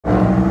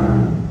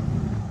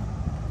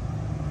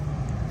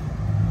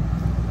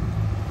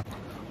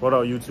What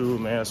up,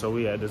 YouTube, man? So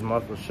we at this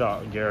muffler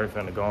shop. Gary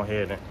finna go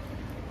ahead and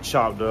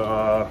chop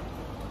the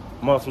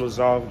mufflers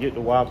off, get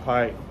the Y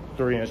pipe,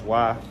 3-inch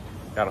Y.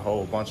 Got a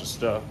whole bunch of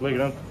stuff. Look at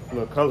them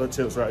little color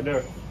tips right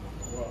there.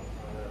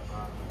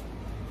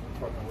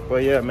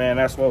 But yeah, man,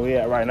 that's where we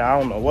at right now. I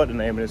don't know what the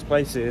name of this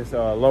place is.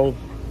 Low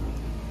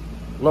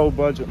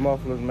budget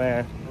mufflers,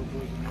 man.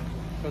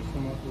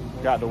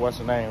 Got the what's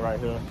the name right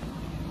here.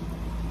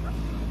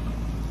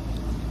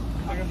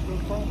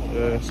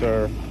 Yes,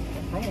 sir.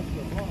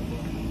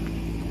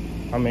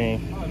 I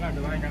mean, oh, not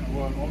because I ain't got the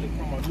only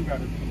promo you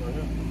got is right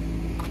here.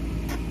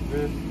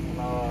 This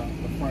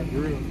and the front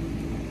grill.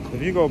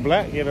 If you go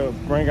black, it'll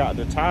bring out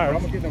the tires. But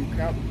I'm gonna get them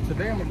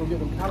today. I'm gonna go get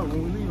them caliper.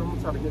 When we leave, I'm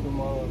gonna try to get them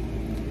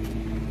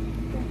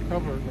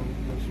covers,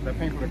 that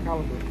paint for the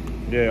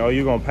caliper. Yeah. Oh,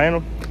 you gonna paint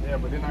them? Yeah,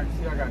 but then I can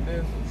see I got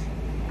this.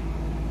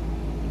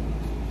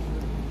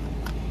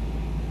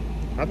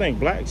 I think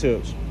black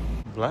tips.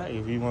 Black,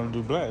 if you want to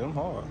do black, them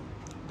hard.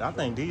 I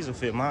think these will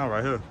fit mine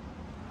right here.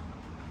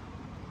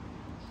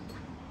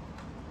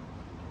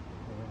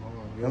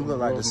 Them look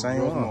like the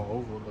same one.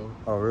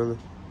 Oh, really?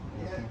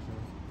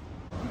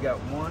 You got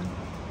one,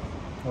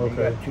 okay. You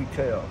got two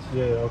tails.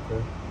 Yeah,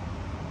 okay.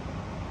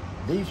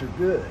 These are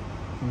good.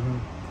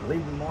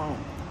 Leave them alone.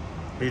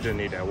 You just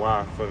need that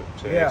wire to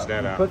yeah, X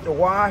that out. Put the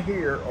Y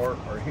here or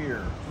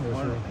here, yes,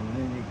 and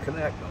then you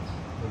connect them.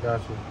 I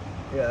got you.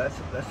 Yeah,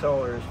 that's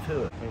all there is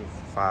to it.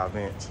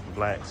 5-inch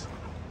blacks.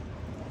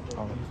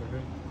 Oh.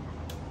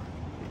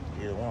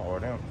 Either one or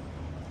them.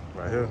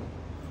 Right here.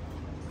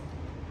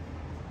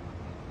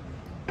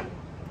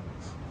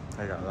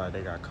 They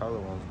got color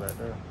ones back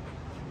there.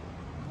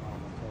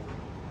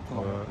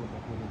 With a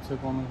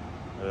tip on them?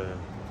 Yeah.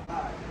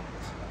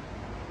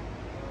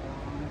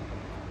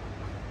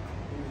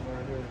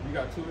 You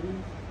got two of these?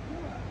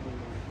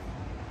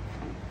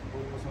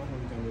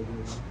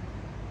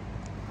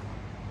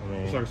 I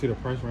mean, so I can see the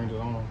price ranges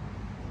on them.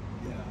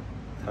 Yeah.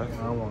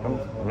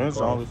 Them's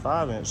only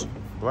 5-inch,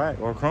 black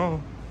or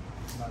chrome.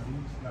 Not these.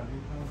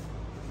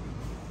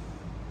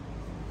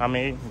 I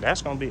mean,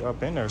 that's gonna be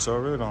up in there, so it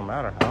really don't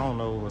matter. I don't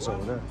know what's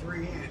over there.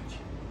 3-inch.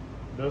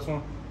 This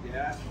one? Yeah,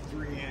 that's a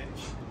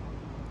 3-inch.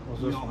 What's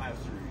You this don't one? have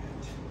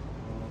 3-inch.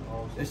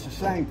 It's the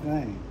same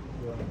thing.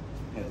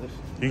 Yeah, this.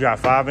 You got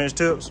 5-inch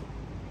tips?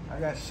 I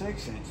got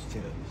 6-inch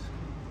tips.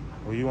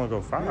 Well, you wanna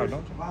go 5, Here's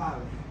don't you?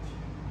 5-inch.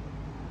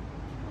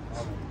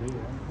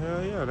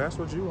 Hell yeah, that's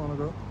what you wanna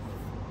go.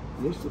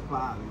 This is a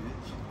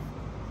 5-inch.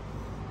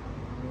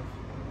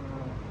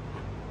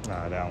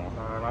 Nah, that one.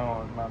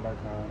 Nah, not that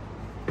kind.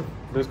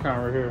 This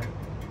kind right here.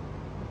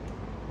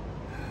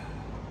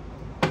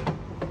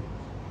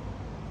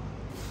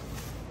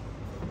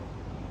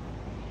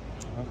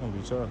 That's gonna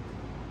be tough.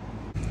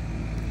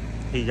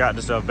 He got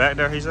the stuff back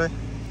there, he say?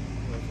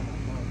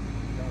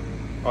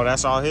 Oh,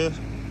 that's all his?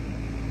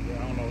 Yeah, I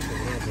don't know what's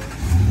over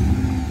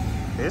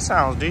there, It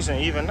sounds decent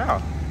even now.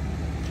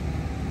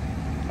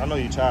 I know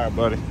you tired,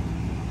 buddy.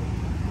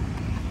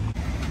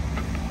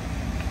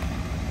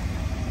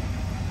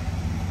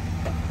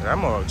 That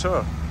mother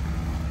tough.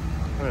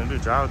 What gonna do,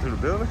 drive through the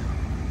building?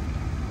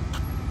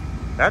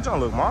 That don't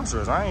look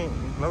monstrous. I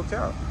ain't, no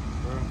cap.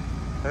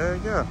 Hell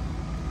yeah.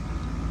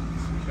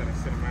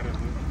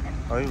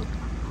 Oh, you.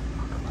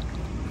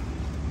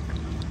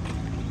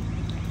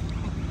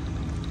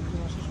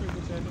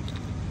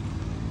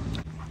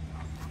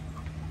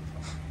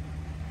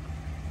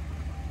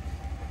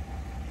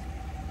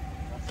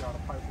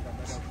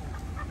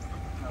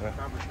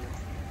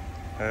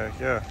 Heck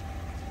yeah.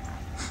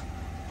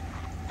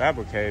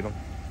 Fabricate them.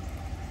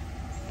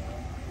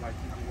 Like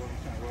you do what I'm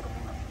saying, what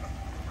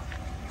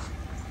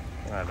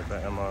I'm I had to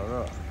back them all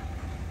up.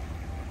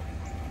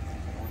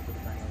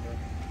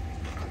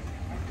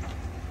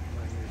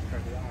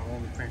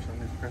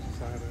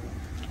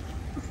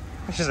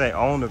 Just ain't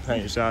own the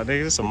paint shop,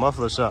 nigga. It's a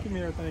muffler shop. Give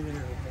me everything in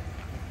here.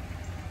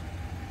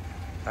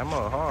 That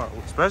mother hard.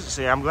 Especially,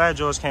 see, I'm glad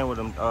yours came with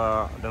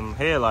them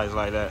headlights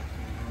like that.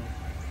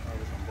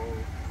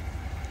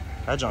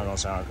 That joint gonna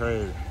sound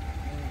crazy.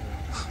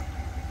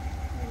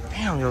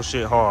 Damn, your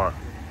shit hard.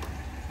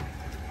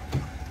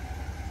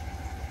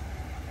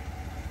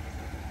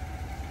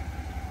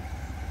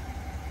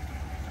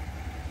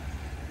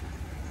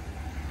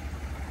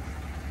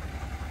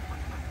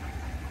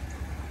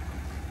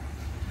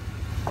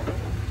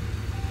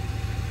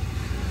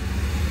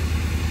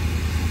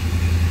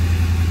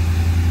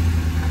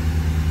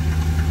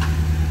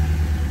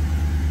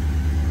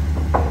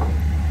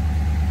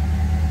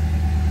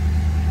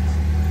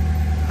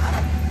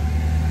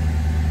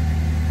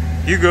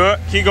 You good?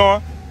 Keep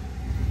going.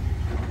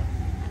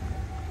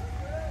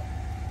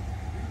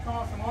 Come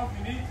on some more if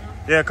you need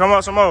to. Yeah, come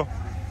up some more.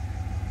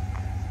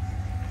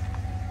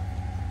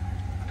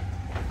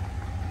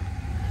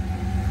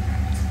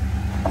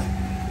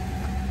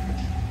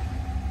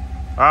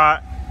 All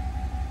right.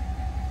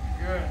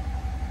 Good.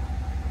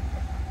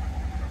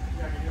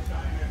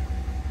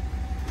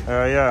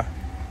 Yeah.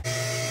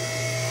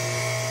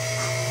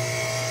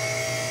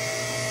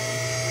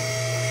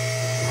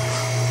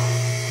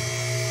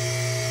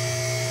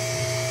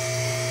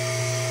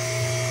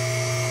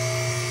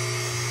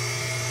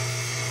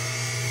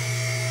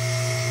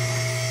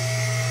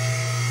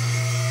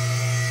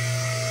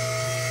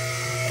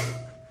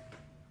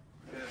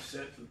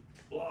 set the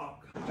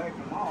block. Take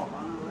them off,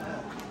 I know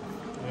that.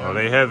 Yeah. Oh,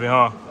 they heavy,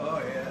 huh?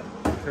 Oh, yeah.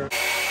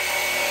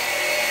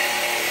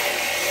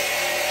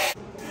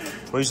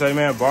 What you say,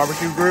 man?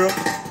 Barbecue grill?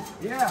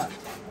 Yeah.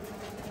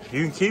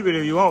 You can keep it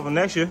if you want for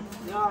next year.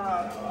 No,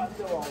 I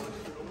throw all this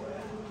shit away.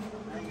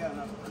 I ain't got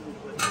enough room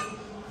for it.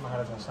 My head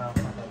doesn't sound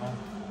like that now.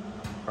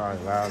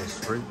 Probably loud as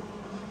freak.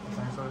 You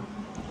think so?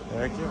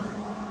 Heck yeah.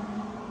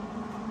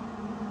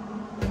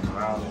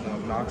 Loud and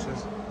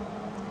obnoxious.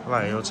 I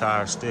like your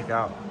tires stick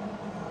out.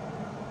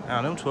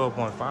 Now them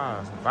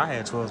 12.5s. If I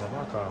had 12s on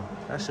my car,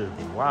 that should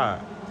be wide.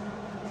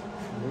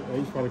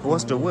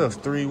 What's the width?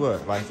 3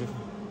 what? Like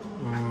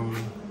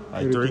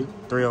like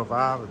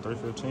 305 or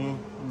 315?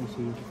 Let me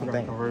see. I got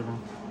think. conversion.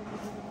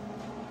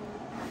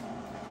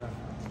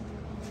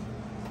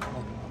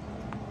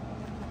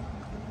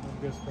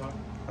 Good spot.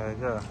 Heck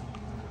yeah.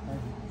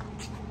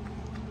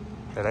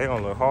 Yeah, they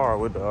gonna look hard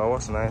with the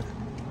what's the name?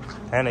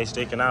 And they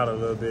sticking out a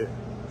little bit.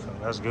 So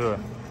that's good.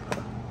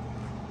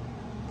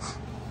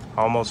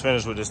 Almost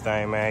finished with this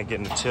thing, man.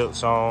 Getting the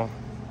tips on.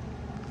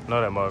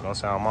 Know that mug gonna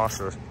sound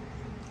monstrous.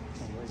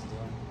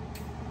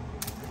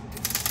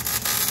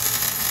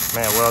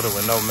 Man, welder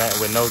with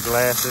no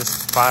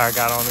glasses. Fire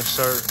got on his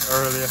shirt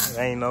earlier.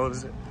 I ain't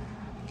noticed it.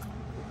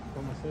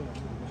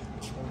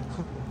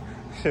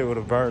 Shit would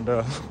have burned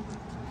up.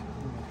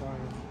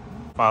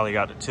 Finally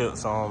got the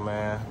tips on,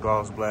 man.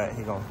 Gloss black.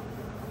 He gonna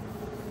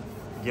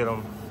get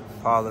them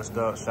polished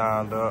up,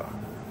 shined up.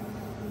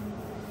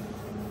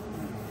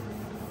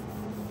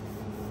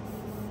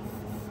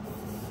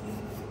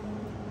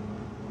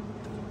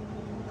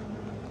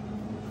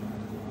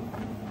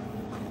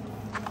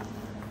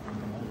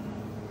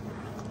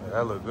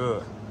 That look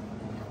good.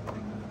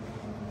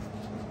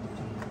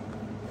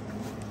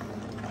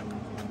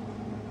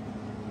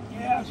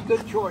 Yeah, it's a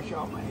good choice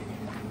y'all made.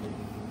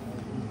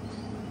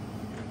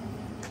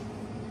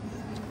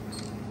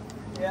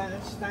 Yeah, and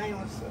it's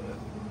stainless.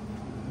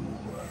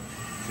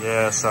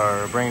 Yes,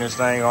 sir. Bring this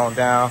thing on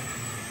down.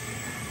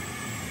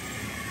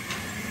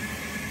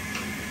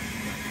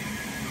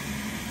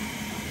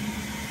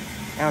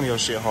 Damn, your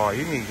shit hard.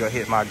 You need to go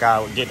hit my guy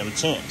with get them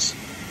tints.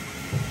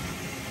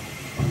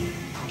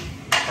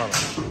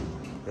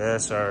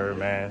 Yes, sir,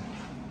 man.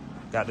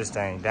 Got this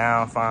thing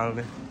down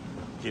finally.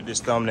 Get this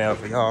thumbnail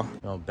for y'all.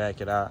 Gonna back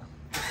it out.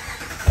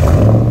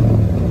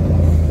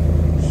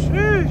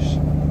 Sheesh.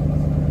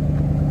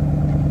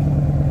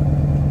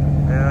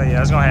 Hell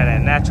yeah, it's gonna have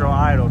that natural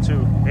idle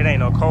too. It ain't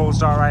no cold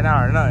start right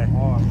now or nothing.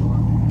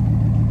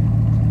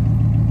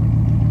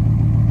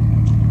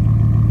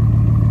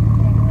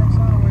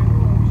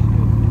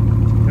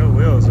 Your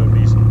wheels are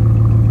decent.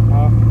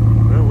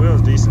 Your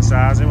wheels decent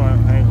size.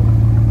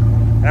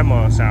 That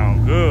must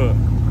sound good.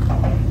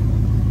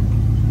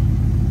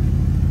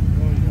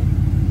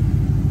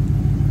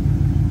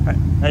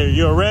 Hey,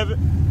 you a rev it?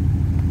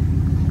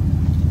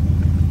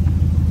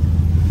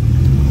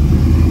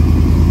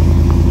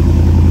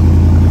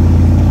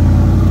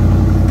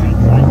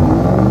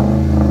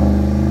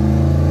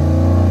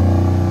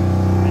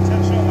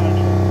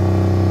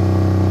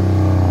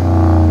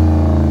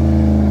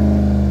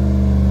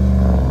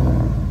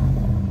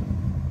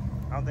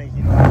 I don't think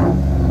you know.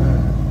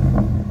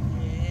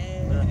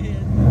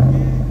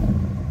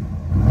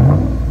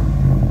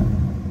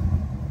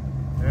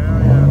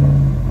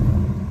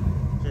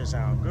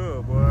 Sound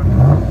good, boy.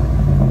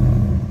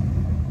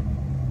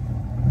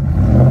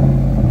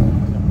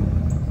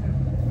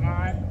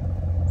 Alright.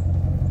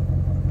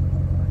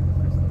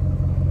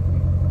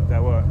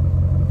 That what?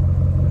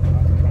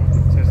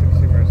 Test it to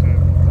see where it's at.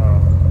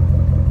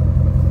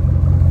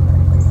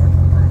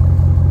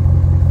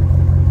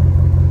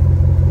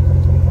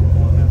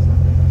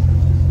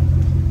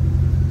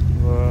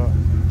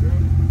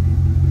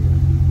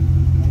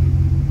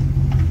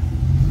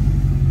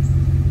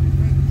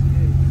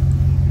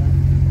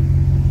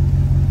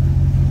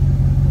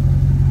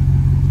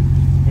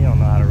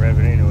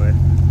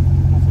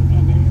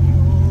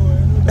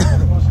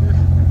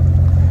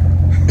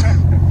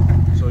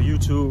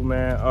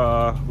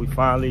 Man, we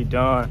finally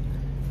done.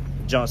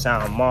 Jump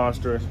sound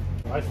monstrous.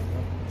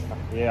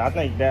 Yeah, I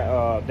think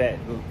that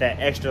that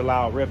extra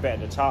loud rip at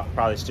the top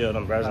probably still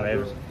them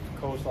resonators.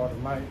 Cold start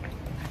tonight.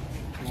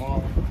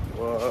 Tomorrow.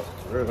 Well,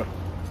 really.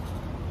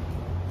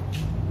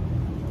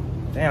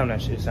 Damn,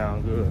 that shit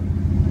sound good.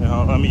 Yeah,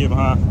 hold on, let me get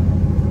behind.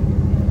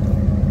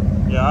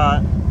 Yeah, all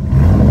right.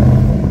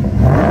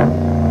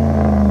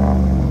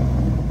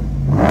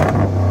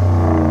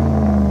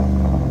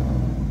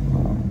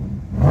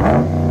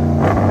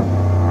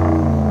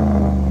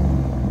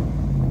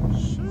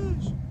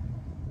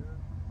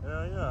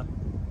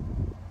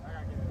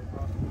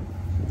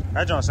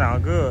 That don't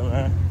sound good,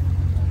 man.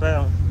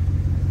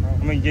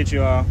 Let me get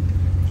you, I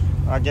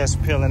guess,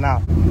 peeling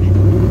out.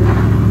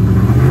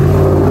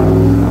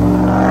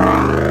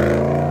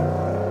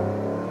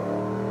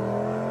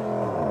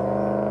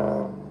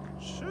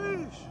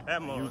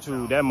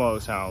 Sheesh. That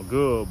mug sound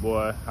good,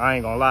 boy. I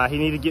ain't gonna lie. He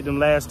need to get them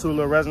last 2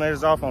 little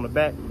resonators off on the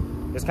back.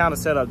 It's kind of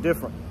set up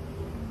different.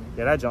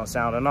 Yeah, that junk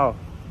sounding off.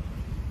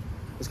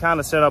 It's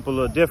kind of set up a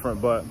little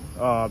different, but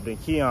the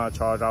Keon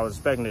charger, I was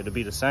expecting it to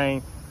be the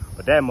same,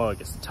 but that mug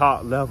is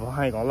top level.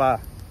 I ain't gonna lie.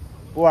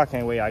 Boy, I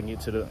can't wait I can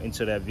get to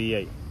into that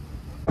V8.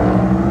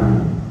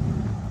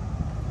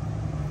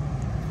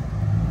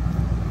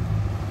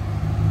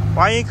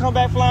 Why you ain't come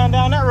back flying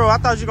down that road? I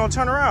thought you were gonna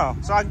turn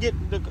around so I can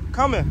get the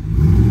coming.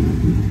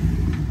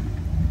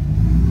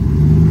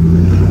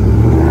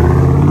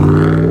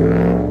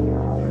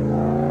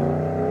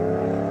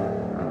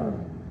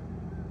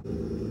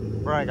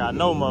 Bro, I ain't got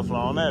no muffler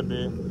on that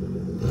bitch.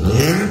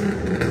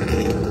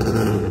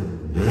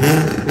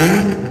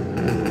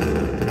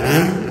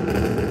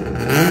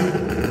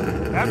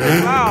 That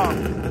bitch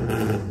loud.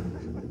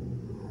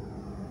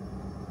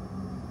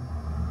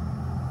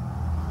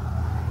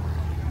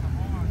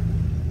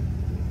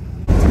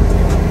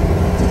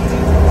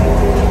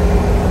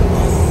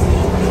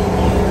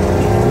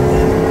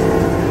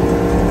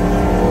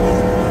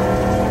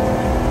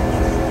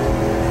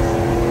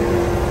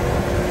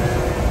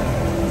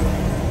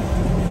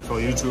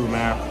 YouTube,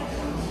 man,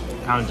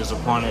 kind of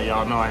disappointed.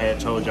 Y'all know I had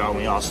told y'all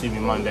when y'all see me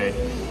Monday,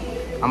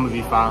 I'm gonna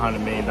be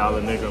 $500 million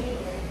nigga.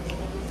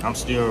 I'm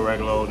still a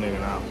regular old nigga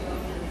now.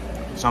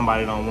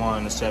 Somebody done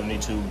won the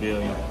 72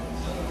 billion.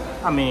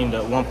 I mean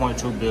the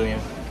 1.2 billion,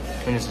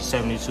 and it's a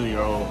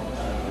 72-year-old.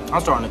 I'm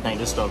starting to think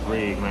this stuff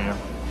rigged, man.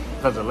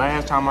 Because the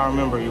last time I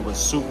remember it was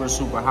super,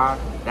 super hot.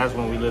 That's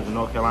when we lived in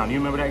North Carolina. You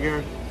remember that,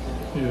 Gary?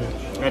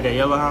 Yeah. At that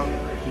yellow house?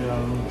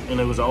 Yeah. And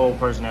it was an old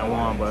person that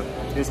won, but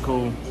it's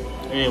cool.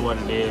 It is what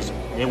it is.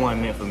 It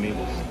wasn't meant for me.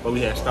 But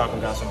we had stopped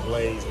and got some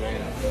blades,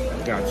 man.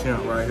 We got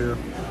Champ right here.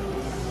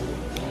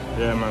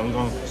 Yeah, man, we're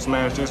gonna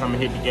smash this. I'm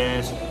gonna hit the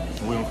gas.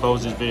 We're gonna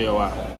close this video out.